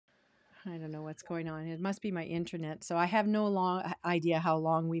I don't know what's going on. It must be my internet. So I have no idea how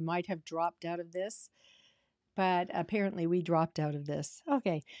long we might have dropped out of this, but apparently we dropped out of this.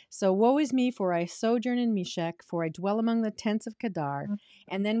 Okay. So woe is me, for I sojourn in Meshech, for I dwell among the tents of Kedar.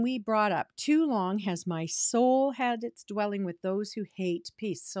 And then we brought up, too long has my soul had its dwelling with those who hate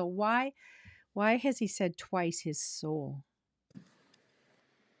peace. So why has he said twice his soul?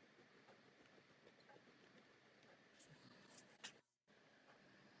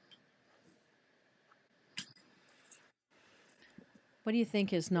 What do you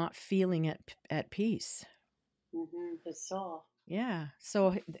think is not feeling at peace? The soul. Yeah.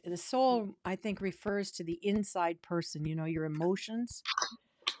 So the soul, I think, refers to the inside person, your emotions.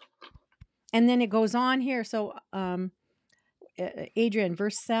 And then it goes on here. So, Adrienne,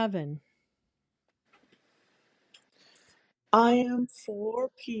 verse 7. I am for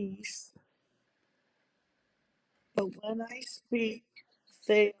peace, but when I speak,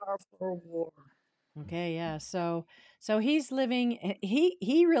 they are for war. Okay, yeah. So he's living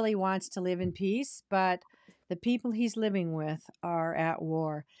he really wants to live in peace, but the people he's living with are at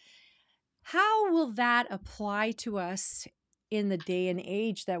war. How will that apply to us in the day and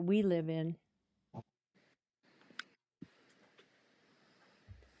age that we live in?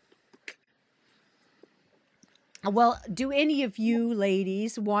 Well, do any of you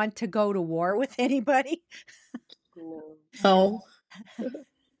ladies want to go to war with anybody? No. No,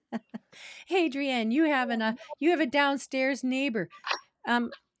 Hey, Adrienne, you have a downstairs neighbor.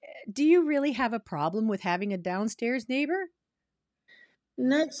 Um, do you really have a problem with having a downstairs neighbor?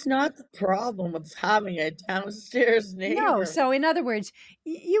 that's not the problem with having a downstairs No. neighbor. So, in other words,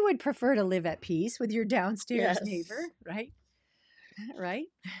 you would prefer to live at peace with your downstairs neighbor, Yes. right? Right.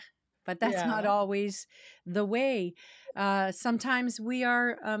 But that's not Yeah. always the way. Sometimes we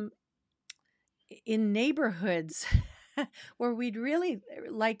are in neighborhoods where we'd really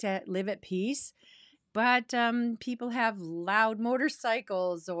like to live at peace, but people have loud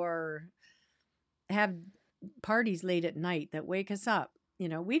motorcycles or have parties late at night that wake us up.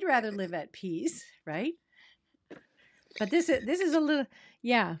 We'd rather live at peace, right? But this is a little,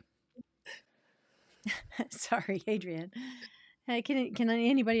 yeah. Sorry, Adrienne. Hey, can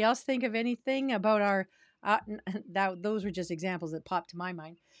anybody else think of anything about our? Those were just examples that popped to my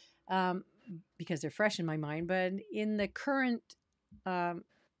mind, um, because they're fresh in my mind. But in the current um,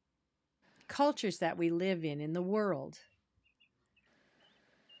 cultures that we live in the world.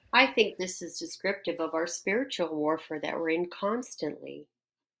 I think this is descriptive of our spiritual warfare that we're in constantly,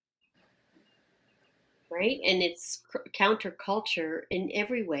 right? And it's counterculture in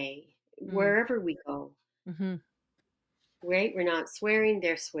every way, wherever we go, Mm-hmm. right? We're not swearing,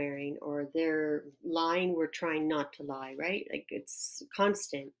 they're swearing, or they're lying, we're trying not to lie, right? Like it's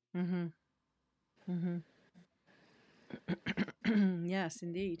constant. Mm-hmm. Mm-hmm. Yes,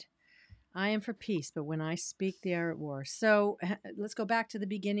 indeed. I am for peace, but when I speak, they are at war. So let's go back to the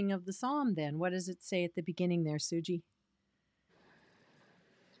beginning of the psalm then. What does it say at the beginning there, Suji?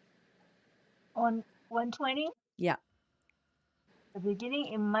 On 120, Yeah. the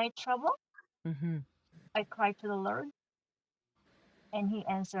beginning, in my trouble, Mm-hmm. I cried to the Lord, and he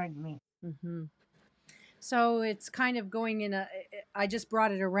answered me. Mm-hmm. So it's kind of going in I just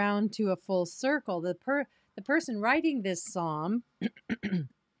brought it around to a full circle. The person writing this psalm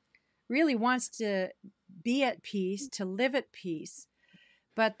really wants to be at peace, to live at peace,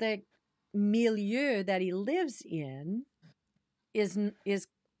 but the milieu that he lives in is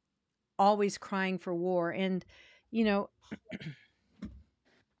always crying for war. And you know,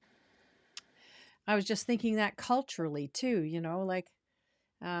 I was just thinking that culturally too. Like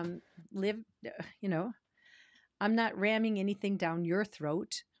live. You know, I'm not ramming anything down your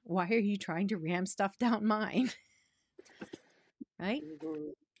throat. Why are you trying to ram stuff down mine? Right?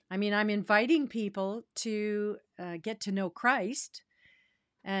 Mhm. I mean, I'm inviting people to get to know Christ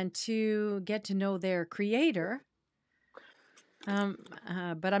and to get to know their Creator,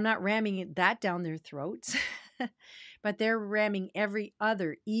 but I'm not ramming that down their throats. But they're ramming every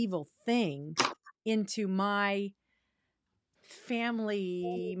other evil thing into my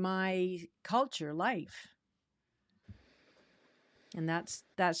family, my culture, life. And that's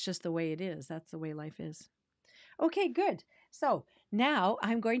just the way it is. That's the way life is. Okay, good. So now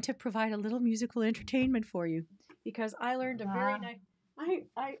I'm going to provide a little musical entertainment for you because I learned a very nice.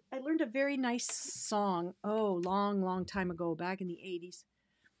 I learned a very nice song, long, long time ago, back in the 80s,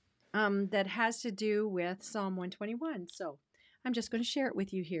 that has to do with Psalm 121. So I'm just going to share it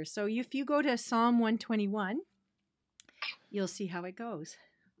with you here. So if you go to Psalm 121, you'll see how it goes.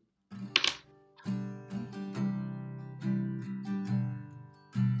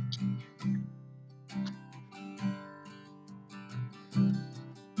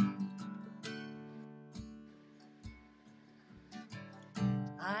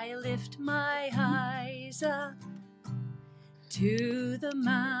 lift my eyes up to the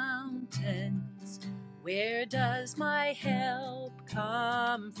mountains. Where does my help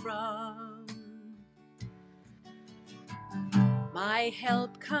come from? My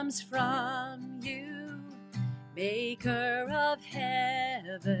help comes from you, maker of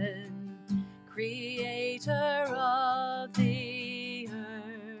heaven, creator of the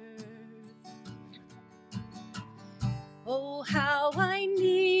earth. Oh, how I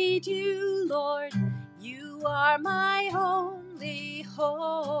need you, Lord. You are my only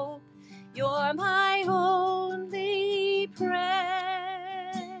hope. You're my only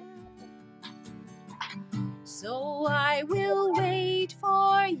prayer. So I will wait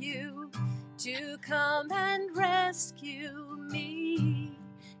for you to come and rescue me.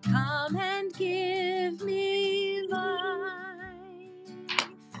 Come and give me life.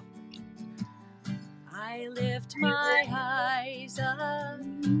 I lift my eyes up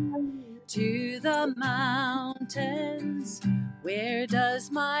to the mountains. Where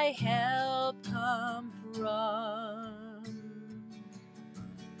does my help come from?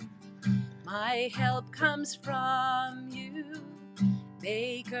 My help comes from you,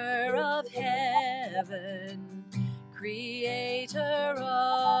 maker of heaven, creator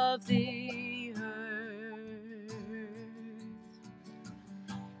of the earth.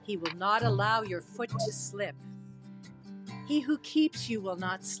 He will not allow your foot to slip. He who keeps you will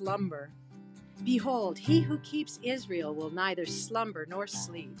not slumber. Behold, he who keeps Israel will neither slumber nor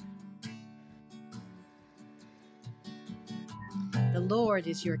sleep. The Lord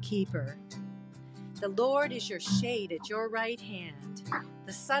is your keeper. The Lord is your shade at your right hand.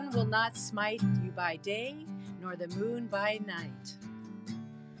 The sun will not smite you by day, nor the moon by night.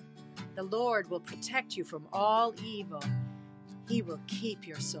 The Lord will protect you from all evil. He will keep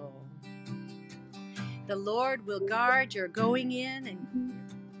your soul. The Lord will guard your going in and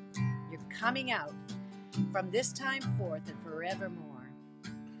your coming out from this time forth and forevermore.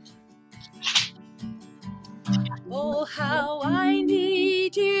 Oh, how I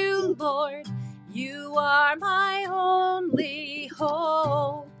need you, Lord. You are my only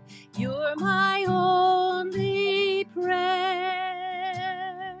hope. You're my only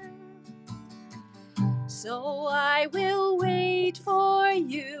prayer. So I will wait for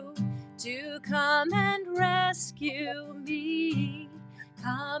you to come and rescue me.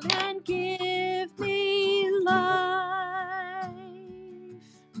 Come and give me life.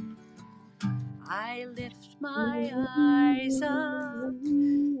 I lift my eyes up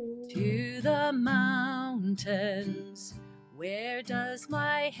to the mountains. Where does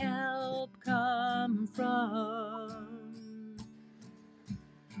my help come from?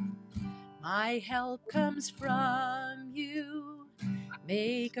 My help comes from you,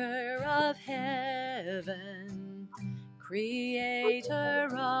 maker of heaven, creator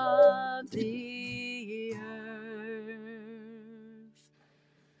of the earth.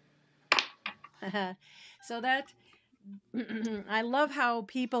 So that I love how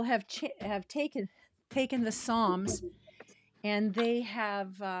people have taken the Psalms and they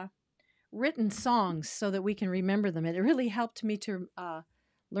have written songs so that we can remember them. And it really helped me to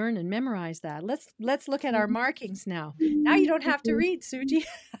learn and memorize that. Let's look at our markings now. Now you don't have to read, Suji.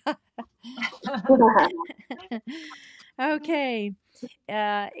 Okay,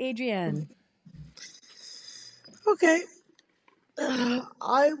 Adrienne. Okay.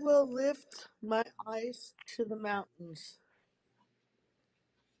 I will lift my eyes to the mountains.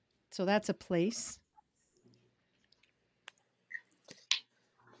 So that's a place.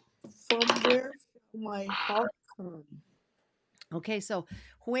 From where shall my help come? Okay, so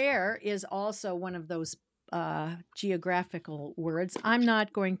where is also one of those geographical words. I'm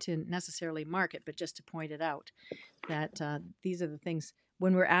not going to necessarily mark it, but just to point it out that these are the things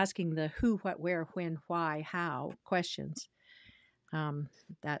when we're asking the who, what, where, when, why, how questions.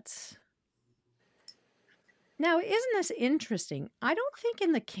 That's now, isn't this interesting? I don't think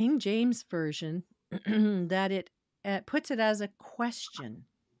in the King James Version that it puts it as a question.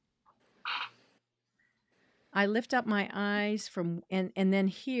 I lift up my eyes from, and then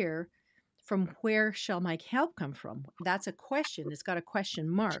here, from where shall my help come from? That's a question. It's got a question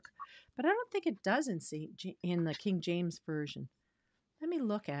mark. But I don't think it does in the King James Version. Let me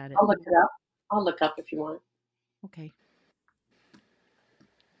look at it. I'll look it up. I'll look up if you want. Okay.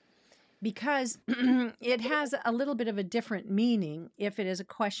 Because it has a little bit of a different meaning if it is a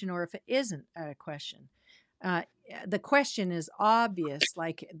question or if it isn't a question. The question is obvious,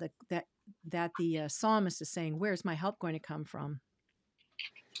 like that the psalmist is saying, where's my help going to come from?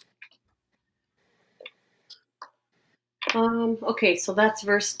 Okay, so that's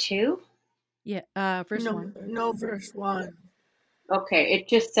verse 2. Yeah, verse 1. No, verse 1. Okay, it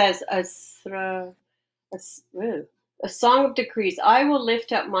just says a song of decrees. I will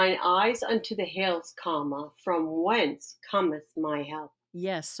lift up mine eyes unto the hills, comma, from whence cometh my help.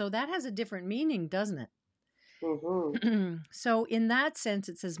 Yes, so that has a different meaning, doesn't it? Mm-hmm. So in that sense,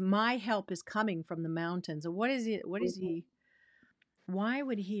 it says, my help is coming from the mountains. And what is he, why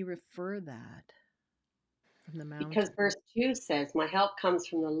would he refer that from the Because mountains? verse 2 says, my help comes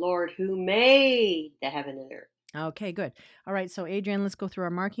from the Lord who made the heaven and earth. Okay, good. All right, so Adrienne, let's go through our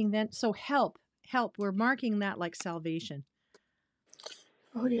marking then. So help, we're marking that like salvation.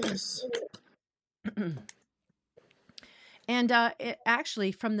 Oh, yes. And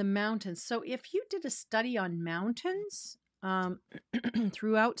actually from the mountains. So if you did a study on mountains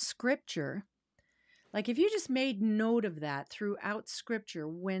throughout scripture, like if you just made note of that throughout scripture,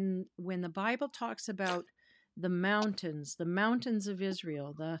 when the Bible talks about the mountains of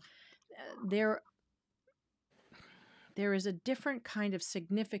Israel, there is a different kind of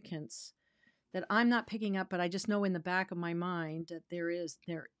significance that I'm not picking up, but I just know in the back of my mind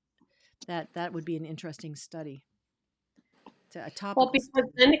that that would be an interesting study. A topical Well, because study.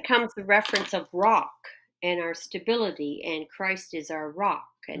 then it comes the reference of rock and our stability, and Christ is our rock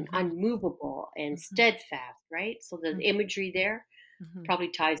and unmovable and steadfast, right? So the imagery there probably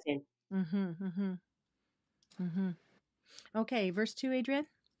ties in. Okay, verse 2, Adrienne.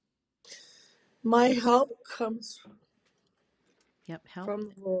 My help comes Help.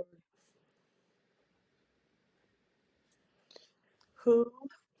 from the Lord, who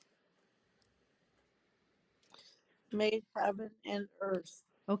made heaven and earth.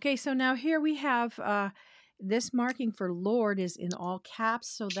 Okay, so now here we have this marking for Lord is in all caps,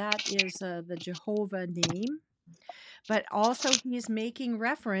 so that is the Jehovah name. But also he is making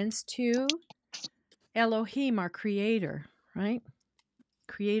reference to Elohim, our creator, right?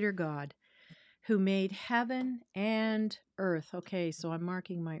 Creator God, who made heaven and earth. Okay, so I'm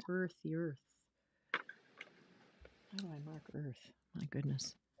marking my earth, the earth. How do I mark earth? My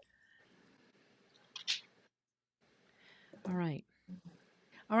goodness. All right.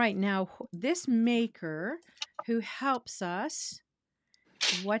 All right, now this maker who helps us,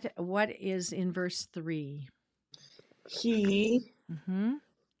 what is in verse 3? He Mm-hmm.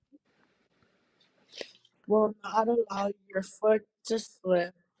 will not allow your foot to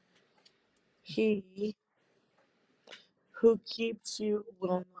slip. He who keeps you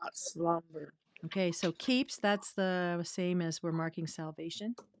will not slumber. Okay, so keeps, that's the same as we're marking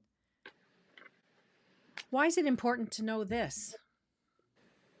salvation. Why is it important to know this?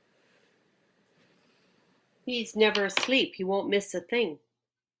 He's never asleep. He won't miss a thing.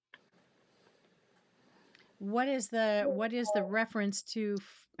 What is the reference to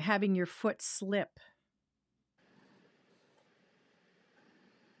having your foot slip?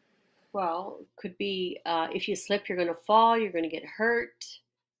 Well, it could be if you slip, you're going to fall, you're going to get hurt,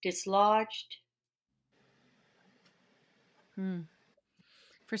 dislodged.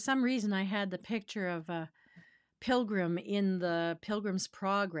 For some reason, I had the picture of a pilgrim in the Pilgrim's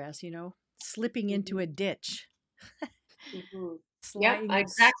Progress, slipping into a ditch. Yep,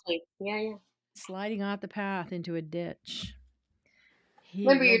 exactly. Yeah. Sliding off the path into a ditch.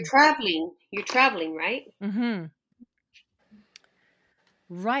 Remember, you're traveling. You're traveling, right? Mm-hmm.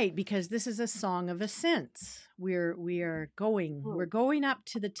 Right, because this is a song of ascents. We're going up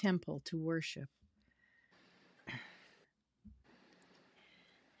to the temple to worship.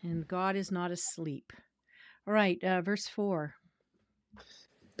 And God is not asleep. All right, verse 4.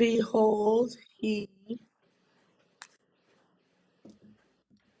 Behold, he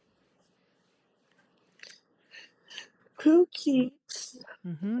who keeps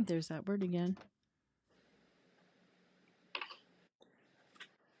There's that word again.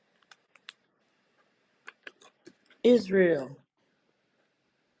 Israel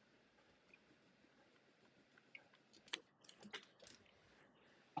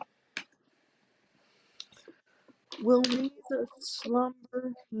will neither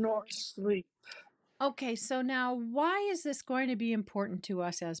slumber nor sleep. Okay, so now why is this going to be important to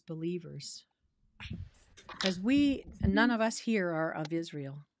us as believers? Because none of us here are of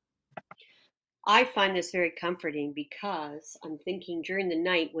Israel. I find this very comforting because I'm thinking during the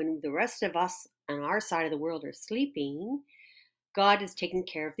night when the rest of us on our side of the world are sleeping, God is taking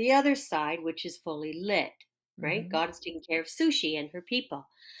care of the other side, which is fully lit, right? God is taking care of Sushi and her people.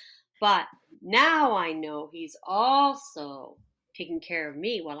 But now I know he's also taking care of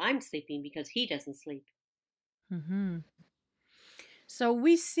me while I'm sleeping because he doesn't sleep. So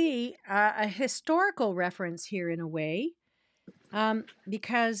we see a historical reference here in a way,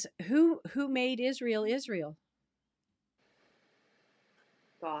 because who made Israel Israel?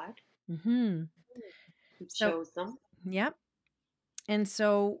 God. Mm-hmm. He chose them. Yep. And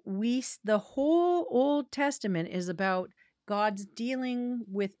so the whole Old Testament is about God's dealing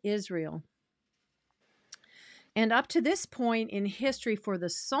with Israel. And up to this point in history for the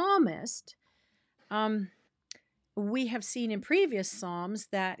psalmist, we have seen in previous Psalms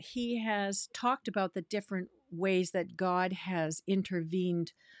that he has talked about the different ways that God has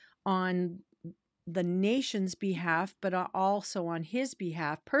intervened on the nation's behalf, but also on his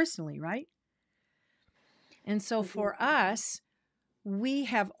behalf personally, right? And so for us, we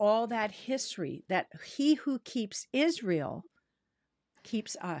have all that history that he who keeps Israel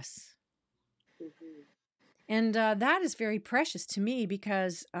keeps us. And that is very precious to me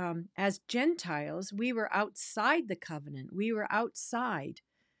because as Gentiles, we were outside the covenant. We were outside.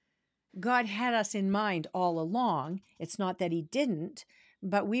 God had us in mind all along. It's not that he didn't,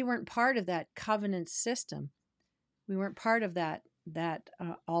 but we weren't part of that covenant system. We weren't part of that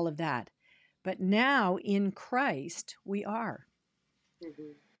all of that. But now in Christ, we are.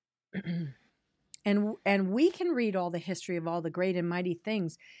 And we can read all the history of all the great and mighty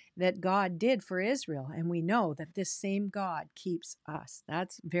things that God did for Israel. And we know that this same God keeps us.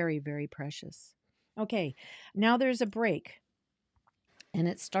 That's very, very precious. Okay, now there's a break. And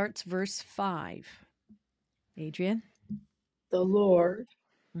it starts verse 5. Adrienne? The Lord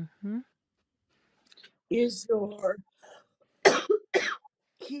Mm-hmm. is your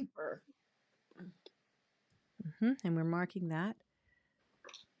keeper. Mm-hmm. And we're marking that.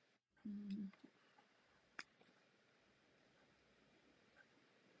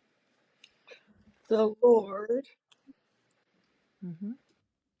 The Lord Mm-hmm.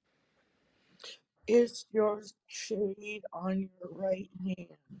 is your shade on your right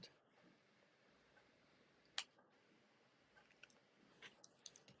hand.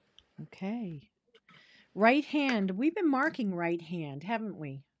 Okay. Right hand. We've been marking right hand, haven't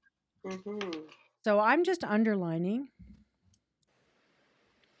we? Mm-hmm. So I'm just underlining.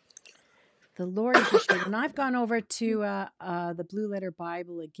 The Lord is your shade. And I've gone over to the Blue Letter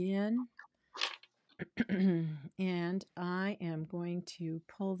Bible again. And I am going to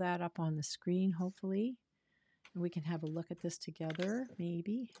pull that up on the screen, hopefully. We can have a look at this together,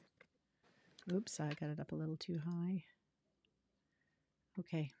 maybe. Oops, I got it up a little too high.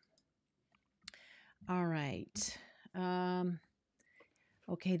 Okay. All right.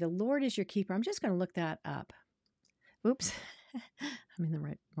 Okay, the Lord is your keeper. I'm just going to look that up. Oops, I'm in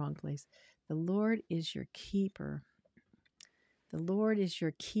the wrong place. The Lord is your keeper. The Lord is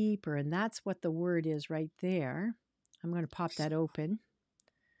your keeper, and that's what the word is right there. I'm going to pop that open.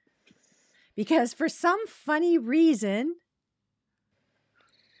 Because for some funny reason,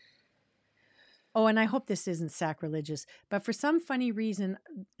 oh, and I hope this isn't sacrilegious, but for some funny reason,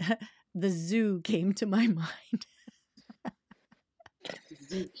 the zoo came to my mind.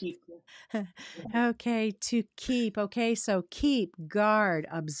 Zookeeper. Okay, to keep. Okay, so keep, guard,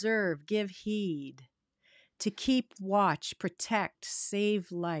 observe, give heed. To keep watch, protect,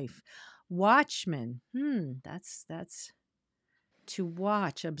 save life. Watchman. That's to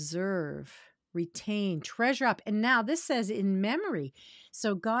watch, observe, retain, treasure up. And now this says in memory.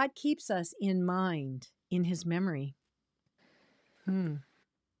 So God keeps us in mind, in his memory. Isn't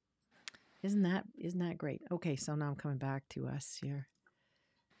that great? Okay, so now I'm coming back to us here.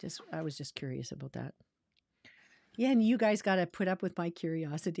 I was just curious about that. Yeah, and you guys got to put up with my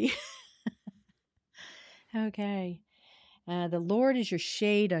curiosity. Okay. The Lord is your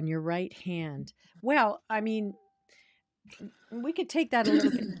shade on your right hand. Well, I mean, we could take that a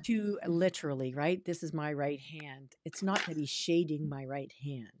little bit too literally, right? This is my right hand. It's not that he's shading my right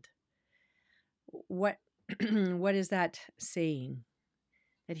hand. What what is that saying?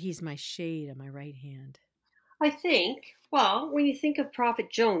 That he's my shade on my right hand. I think, well, when you think of Prophet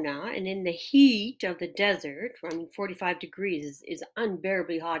Jonah and in the heat of the desert, 45 degrees is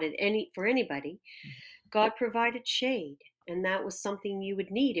unbearably hot for anybody, God provided shade. And that was something you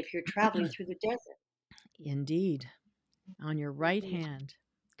would need if you're traveling through the desert. Indeed. On your right hand.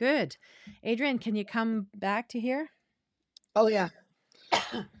 Good. Adrienne, can you come back to here? Oh, yeah.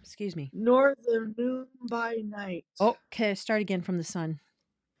 Excuse me. Nor the moon by night. Oh, okay. Start again from the sun.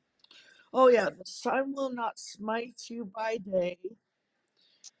 Oh, yeah. The sun will not smite you by day,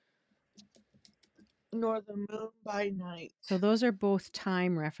 nor the moon by night. So those are both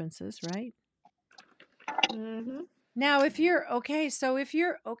time references, right? Mm-hmm. Now, this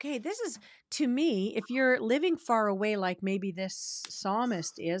is to me, if you're living far away, like maybe this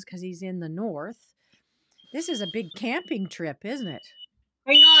psalmist is, because he's in the north, this is a big camping trip, isn't it?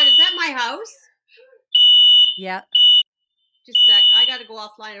 Hang on, is that my house? Yeah. Just a sec. I got to go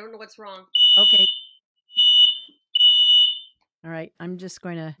offline. I don't know what's wrong. Okay. All right. I'm just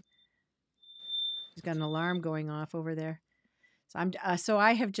going to, he's got an alarm going off over there. So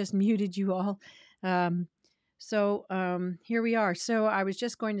I have just muted you all. Here we are. So I was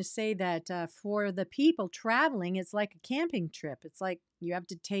just going to say that for the people traveling, it's like a camping trip. It's like you have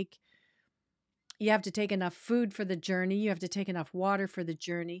to take enough food for the journey. You have to take enough water for the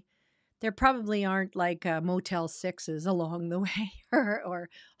journey. There probably aren't like Motel 6s along the way or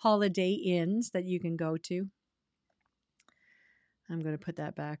Holiday Inns that you can go to. I'm going to put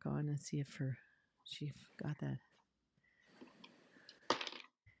that back on and see if she got that.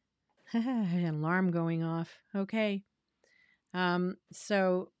 An alarm going off. Okay.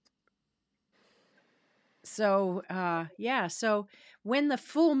 So when the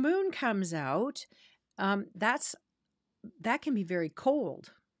full moon comes out, that can be very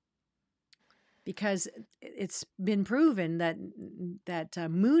cold, because it's been proven that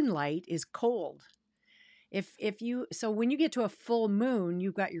moonlight is cold. When you get to a full moon,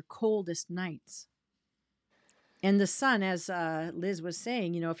 you've got your coldest nights. And the sun, as Liz was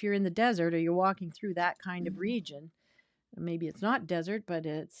saying, if you're in the desert or you're walking through that kind of region, maybe it's not desert, but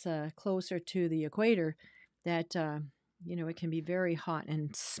it's closer to the equator, that it can be very hot,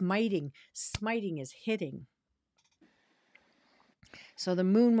 and smiting is hitting. So the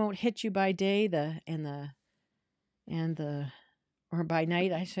moon won't hit you by day, or by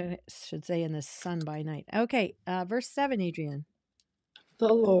night, I should say, and the sun by night. Okay, verse 7, Adrienne.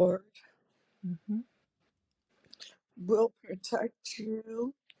 The Lord Mm-hmm. will protect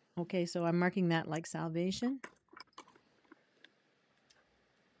you. Okay, so I'm marking that like salvation.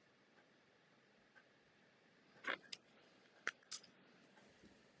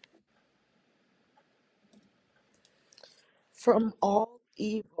 From all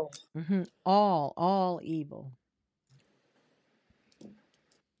evil. Mm-hmm. All evil.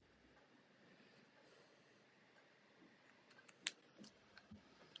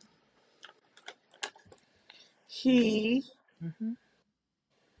 He Mm-hmm.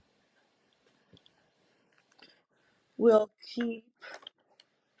 will keep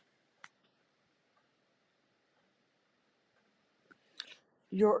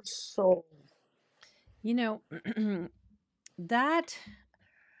your soul. That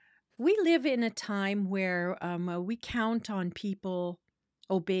we live in a time where we count on people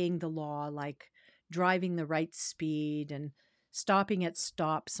obeying the law, like driving the right speed and stopping at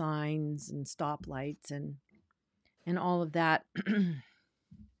stop signs and stoplights and all of that.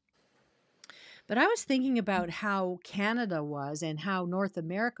 But I was thinking about how Canada was and how North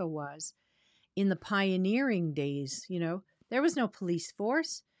America was in the pioneering days. There was no police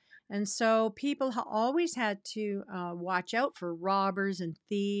force. And so people always had to watch out for robbers and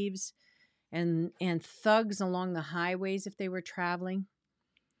thieves and thugs along the highways if they were traveling.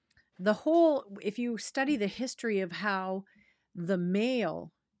 If you study the history of how the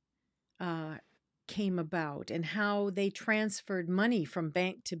mail came about and how they transferred money from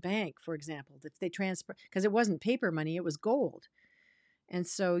bank to bank, for example, if they transfer, because it wasn't paper money, it was gold. And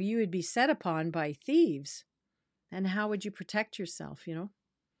so you would be set upon by thieves. And how would you protect yourself,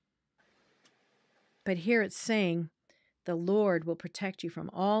 But here it's saying the Lord will protect you from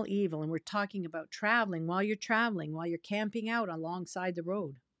all evil. And we're talking about traveling, while you're camping out alongside the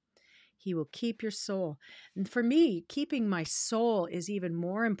road. He will keep your soul. And for me, keeping my soul is even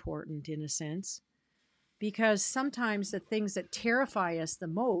more important in a sense, because sometimes the things that terrify us the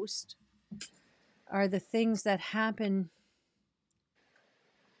most are the things that happen.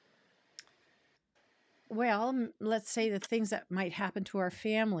 Well, let's say the things that might happen to our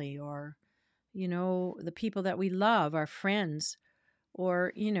family, or, the people that we love, our friends,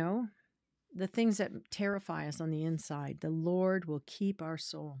 or, the things that terrify us on the inside. The Lord will keep our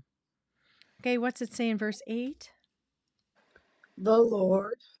soul. Okay, what's it say in verse 8? The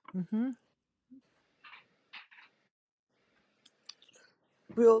Lord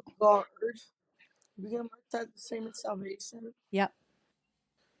will guard. We're going to mark that the same as salvation? Yep.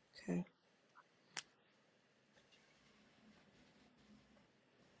 Okay.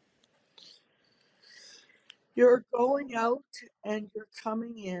 You're going out and you're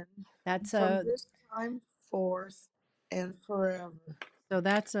coming in. That's from this time forth and forever.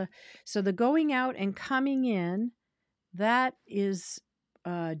 So the going out and coming in, that is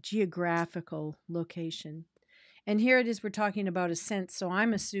a geographical location. And here it is, we're talking about a sense. So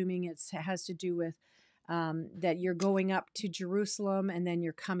I'm assuming it has to do with that you're going up to Jerusalem and then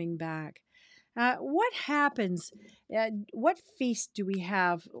you're coming back. What happens? What feast do we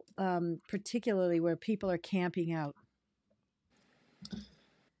have, particularly where people are camping out?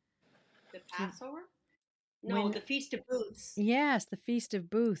 The Passover? No, the Feast of Booths. Yes, the Feast of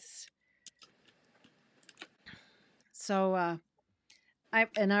Booths. So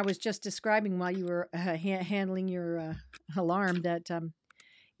I was just describing while you were handling your alarm that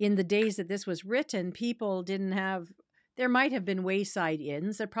in the days that this was written, people didn't have. There might have been wayside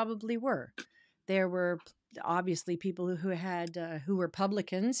inns. There probably were. There were obviously people who had who were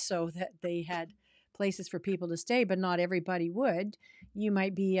publicans, so that they had places for people to stay, but not everybody would. You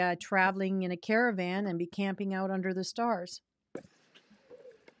might be traveling in a caravan and be camping out under the stars.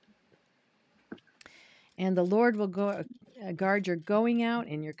 And the Lord will go guard your going out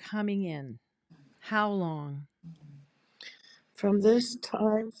and your coming in. How long? From this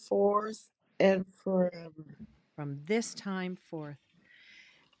time forth and forever. From this time forth.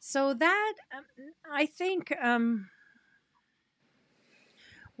 So that I think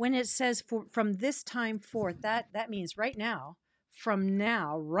when it says from this time forth, that means right now, from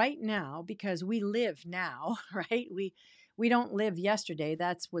now, right now, because we live now, right? We don't live yesterday.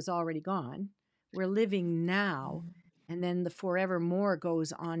 That was already gone. We're living now, and then the forevermore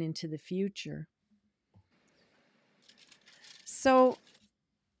goes on into the future. So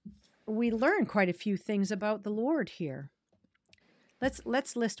we learn quite a few things about the Lord here.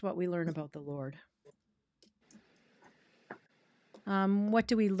 Let's list what we learn about the Lord. What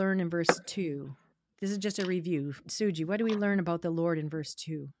do we learn in verse 2? This is just a review. Suji, what do we learn about the Lord in verse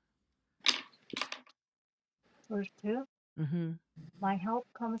 2? Verse 2. Mm-hmm. My help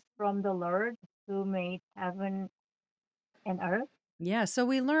comes from the Lord who made heaven and earth. Yeah, so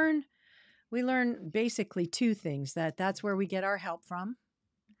we learn basically two things. That's where we get our help from.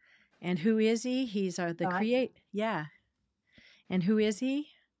 And who is he? He's the God. create. Yeah. And who is he?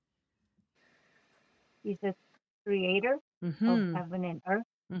 He's the creator of heaven and earth.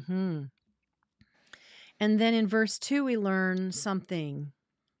 Mm-hmm. And then in verse 2, we learn something.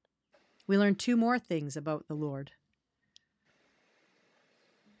 We learn two more things about the Lord.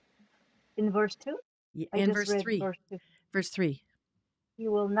 In verse 2? Yeah, I in just verse read 3. verse 2. Verse 3. He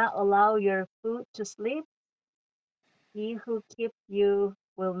will not allow your foot to sleep. He who keeps you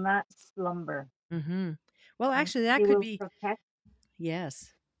will not slumber. Mm-hmm. Well, actually, that He could will be. Protect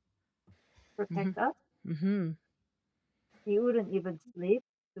Mm-hmm. us. Mm-hmm. He wouldn't even sleep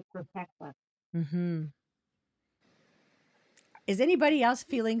to protect us. Mm-hmm. Is anybody else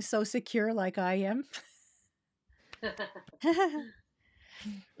feeling so secure like I am?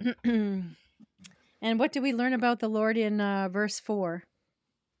 And what do we learn about the Lord in verse 4?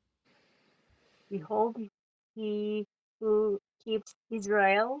 Behold, he who keeps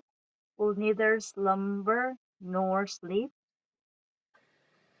Israel will neither slumber nor sleep.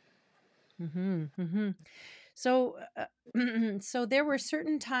 Mm-hmm. Mm-hmm. So, so there were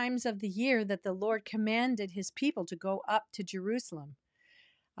certain times of the year that the Lord commanded his people to go up to Jerusalem.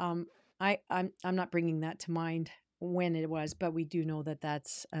 I'm not bringing that to mind when it was, but we do know that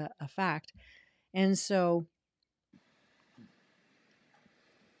that's a fact. And so,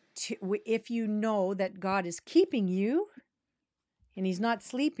 if you know that God is keeping you and he's not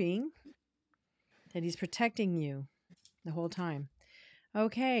sleeping, that he's protecting you the whole time.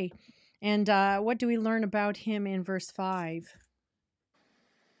 Okay. And what do we learn about him in verse 5?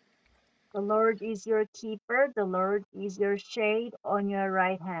 The Lord is your keeper. The Lord is your shade on your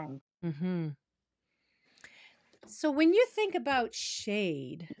right hand. Mm-hmm. So when you think about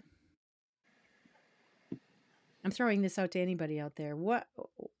shade, I'm throwing this out to anybody out there. What?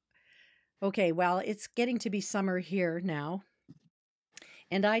 Okay, well, it's getting to be summer here now.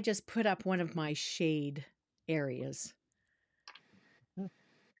 And I just put up one of my shade areas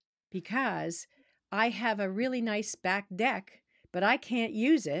because I have a really nice back deck, but I can't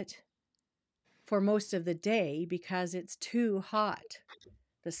use it for most of the day because it's too hot.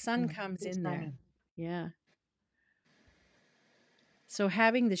 The sun comes in there. Sunny. Yeah. So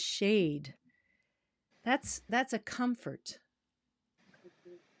having the shade, that's a comfort.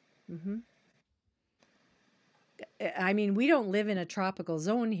 Mm-hmm. I mean, we don't live in a tropical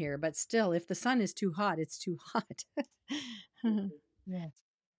zone here, but still, if the sun is too hot, it's too hot. Yes.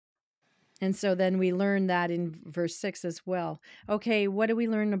 And so then we learn that in verse 6 as well. Okay, what do we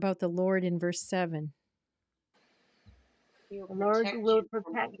learn about the Lord in verse 7? The Lord will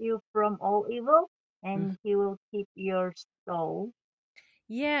protect you from all evil, and he will keep your soul.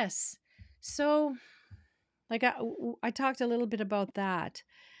 Yes. So, like I talked a little bit about that,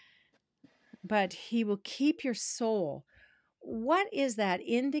 but he will keep your soul. What is that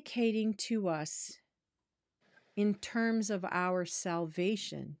indicating to us in terms of our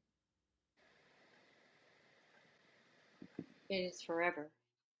salvation? It is forever.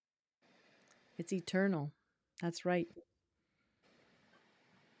 It's eternal. That's right.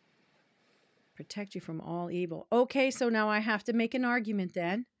 Protect you from all evil. Okay, so now I have to make an argument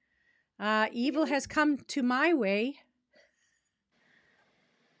then. Evil has come to my way.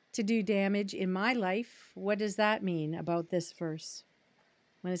 to do damage in my life. What does that mean about this verse?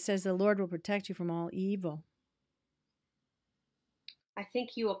 When it says the Lord will protect you from all evil. I think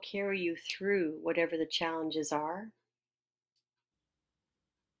He will carry you through whatever the challenges are.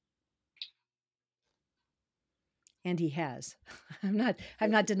 And he has. I'm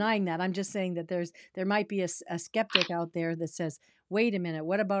not denying that. I'm just saying that there might be a skeptic out there that says, wait a minute,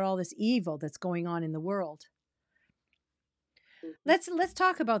 what about all this evil that's going on in the world? Mm-hmm. Let's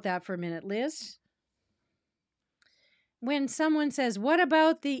talk about that for a minute, Liz. When someone says, what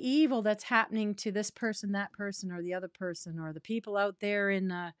about the evil that's happening to this person, that person, or the other person, or the people out there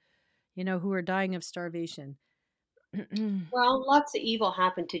in who are dying of starvation? Well, lots of evil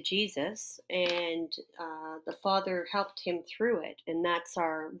happened to Jesus, and the Father helped him through it, and that's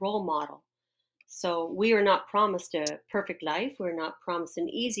our role model. So we are not promised a perfect life. We're not promised an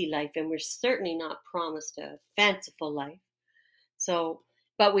easy life, and we're certainly not promised a fanciful life. So,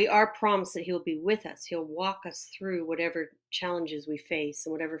 but we are promised that He'll be with us. He'll walk us through whatever challenges we face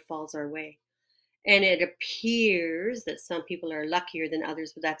and whatever falls our way. And it appears that some people are luckier than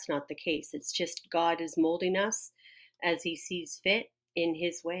others, but that's not the case. It's just God is molding us as He sees fit in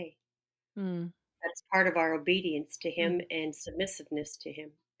His way. Mm. That's part of our obedience to Him Mm. and submissiveness to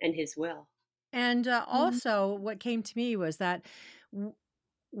Him and His will. And also, what came to me was that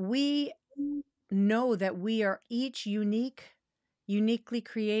we know that we are each uniquely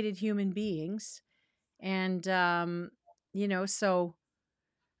created human beings. And, so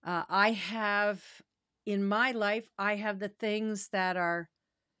I have in my life, I have the things that are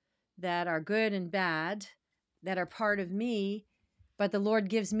good and bad that are part of me, but the Lord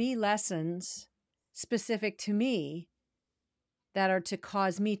gives me lessons specific to me that are to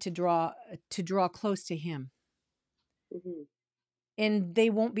cause me to draw close to Him. Mm-hmm. And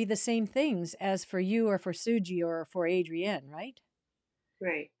they won't be the same things as for you or for Suji or for Adrienne, right?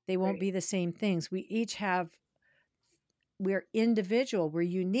 Right. They won't Right. be the same things. We're individual, we're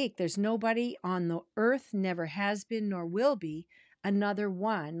unique. There's nobody on the earth, never has been nor will be, another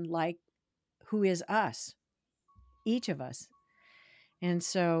one like who is us, each of us. And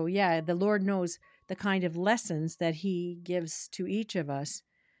so, yeah, the Lord knows the kind of lessons that He gives to each of us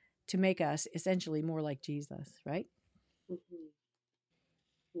to make us essentially more like Jesus, right? Mm-hmm.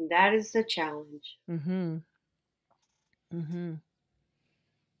 And that is the challenge. Mm-hmm. Mm-hmm.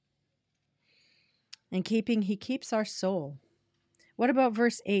 And He keeps our soul. What about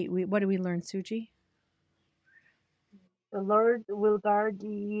verse 8? What do we learn, Suji? The Lord will guard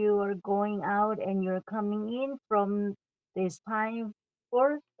your going out and your coming in from this time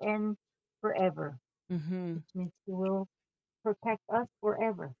forth and forever. Mm-hmm. Which means He will protect us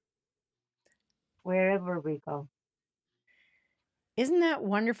forever, wherever we go. Isn't that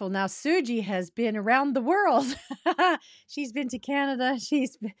wonderful? Now, Suji has been around the world. She's been to Canada.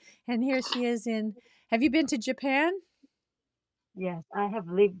 And here she is in. Have you been to Japan? Yes, I have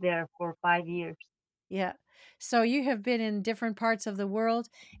lived there for 5 years. Yeah. So you have been in different parts of the world.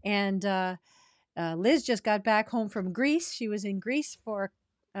 And Liz just got back home from Greece. She was in Greece for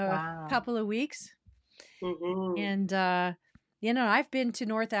a Wow. couple of weeks. Mm-hmm. And, I've been to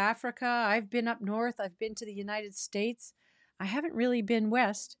North Africa. I've been up north. I've been to the United States. I haven't really been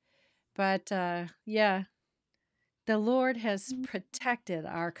west. But yeah, the Lord has protected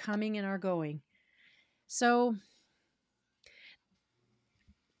our coming and our going. So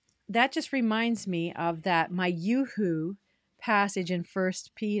that just reminds me of my yoo-hoo passage in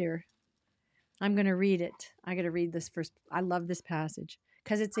First Peter. I'm going to read it. I got to read this first. I love this passage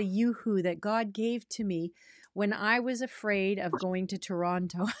because it's a yoo-hoo that God gave to me when I was afraid of going to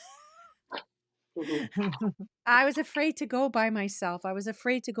Toronto. Mm-hmm. I was afraid to go by myself. I was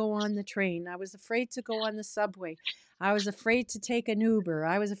afraid to go on the train. I was afraid to go on the subway. I was afraid to take an Uber.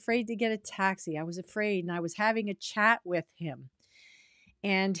 I was afraid to get a taxi. I was afraid, and I was having a chat with him.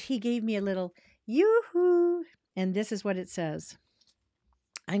 And he gave me a little yoo-hoo. And this is what it says.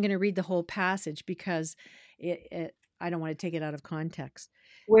 I'm going to read the whole passage because I don't want to take it out of context.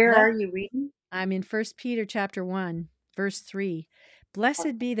 Where are you reading? I'm in 1 Peter chapter 1, verse 3.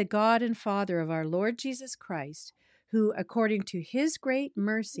 Blessed be the God and Father of our Lord Jesus Christ, who, according to His great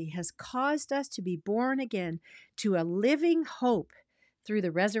mercy, has caused us to be born again to a living hope through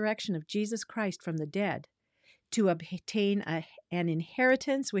the resurrection of Jesus Christ from the dead, to obtain an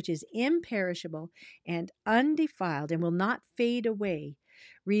inheritance which is imperishable and undefiled and will not fade away,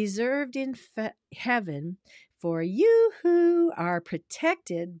 reserved in heaven for you who are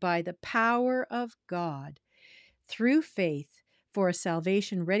protected by the power of God through faith for a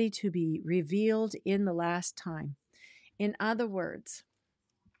salvation ready to be revealed in the last time. In other words,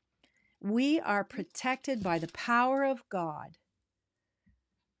 we are protected by the power of God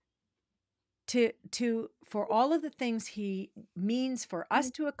for all of the things he means for us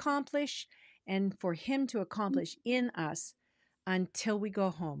to accomplish and for him to accomplish in us until we go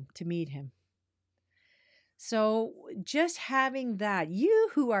home to meet him. So just having that, you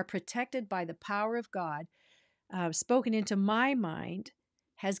who are protected by the power of God, spoken into my mind,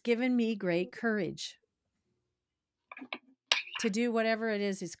 has given me great courage to do whatever it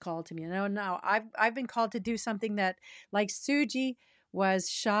is he's called to me. Now I've been called to do something that, like Suji was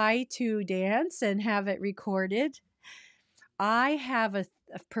shy to dance and have it recorded. I have a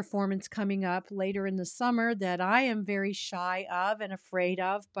performance coming up later in the summer that I am very shy of and afraid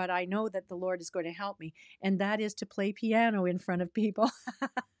of, but I know that the Lord is going to help me, and that is to play piano in front of people.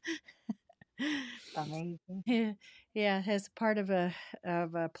 Amazing. Yeah, as part of a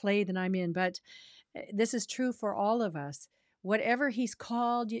play that I'm in, but this is true for all of us. Whatever he's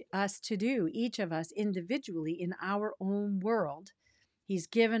called us to do, each of us individually in our own world, he's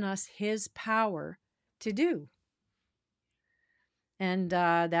given us his power to do. And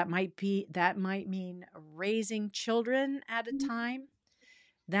that might mean raising children at a time.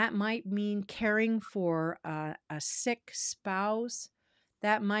 That might mean caring for a sick spouse.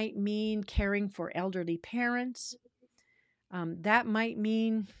 That might mean caring for elderly parents. That might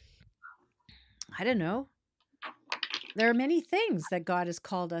mean, I don't know. There are many things that God has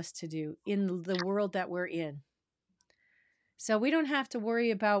called us to do in the world that we're in. So we don't have to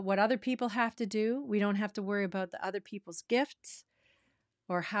worry about what other people have to do. We don't have to worry about the other people's gifts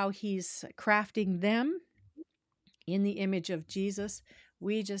or how he's crafting them in the image of Jesus.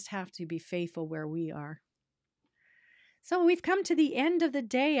 We just have to be faithful where we are. So we've come to the end of the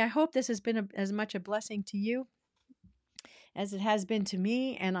day. I hope this has been as much a blessing to you as it has been to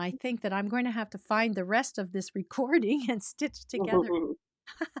me. And I think that I'm going to have to find the rest of this recording and stitch together.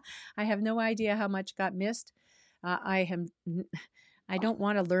 I have no idea how much got missed. I don't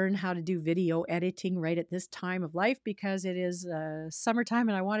want to learn how to do video editing right at this time of life because it is summertime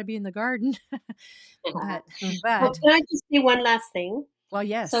and I want to be in the garden. but Well, can I just say one last thing? Well,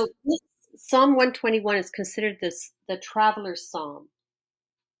 yes. So Psalm 121 is considered the traveler's psalm.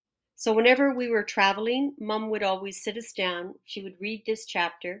 So whenever we were traveling, Mom would always sit us down. She would read this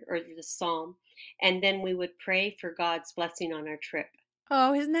chapter or this psalm, and then we would pray for God's blessing on our trip.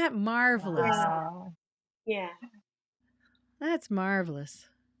 Oh, isn't that marvelous? Wow. Yeah. That's marvelous.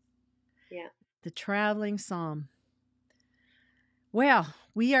 Yeah. The traveling psalm. Well,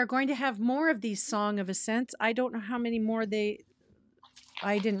 we are going to have more of these Song of Ascents. I don't know how many more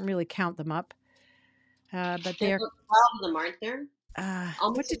I didn't really count them up. But they're 12 of them, aren't there?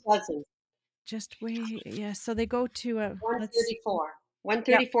 Almost a dozen. Just wait. Yeah, so they go to 134.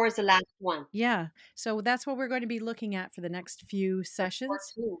 134 is the last one. Yeah. So that's what we're going to be looking at for the next few sessions.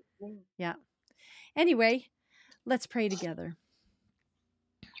 Yeah. Anyway, let's pray together.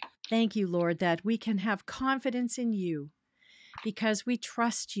 Thank you, Lord, that we can have confidence in you because we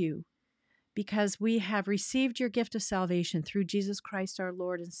trust you, because we have received your gift of salvation through Jesus Christ, our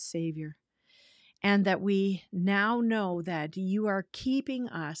Lord and Savior, and that we now know that you are keeping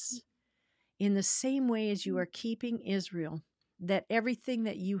us in the same way as you are keeping Israel, that everything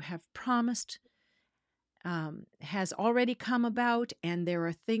that you have promised has already come about, and there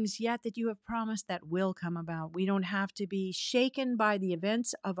are things yet that you have promised that will come about. We don't have to be shaken by the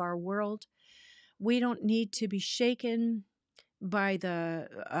events of our world. We don't need to be shaken by the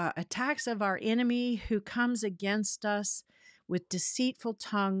attacks of our enemy who comes against us with deceitful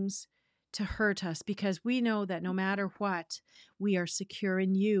tongues to hurt us, because we know that no matter what, we are secure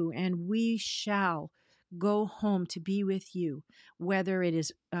in you, and we shall go home to be with you, whether it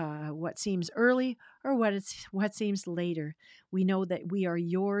is what seems early or what seems later. We know that we are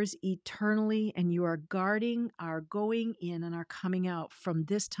yours eternally, and you are guarding our going in and our coming out from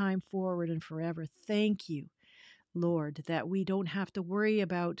this time forward and forever. Thank you, Lord, that we don't have to worry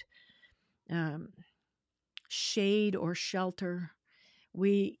about shade or shelter.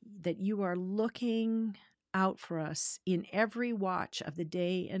 That you are looking out for us in every watch of the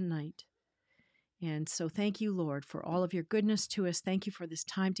day and night. And so thank you, Lord, for all of your goodness to us. Thank you for this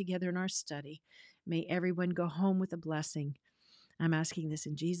time together in our study. May everyone go home with a blessing. I'm asking this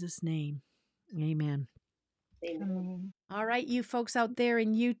in Jesus' name. Amen. Amen. All right, you folks out there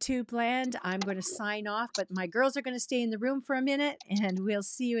in YouTube land, I'm going to sign off, but my girls are going to stay in the room for a minute, and we'll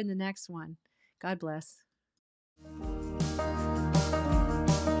see you in the next one. God bless.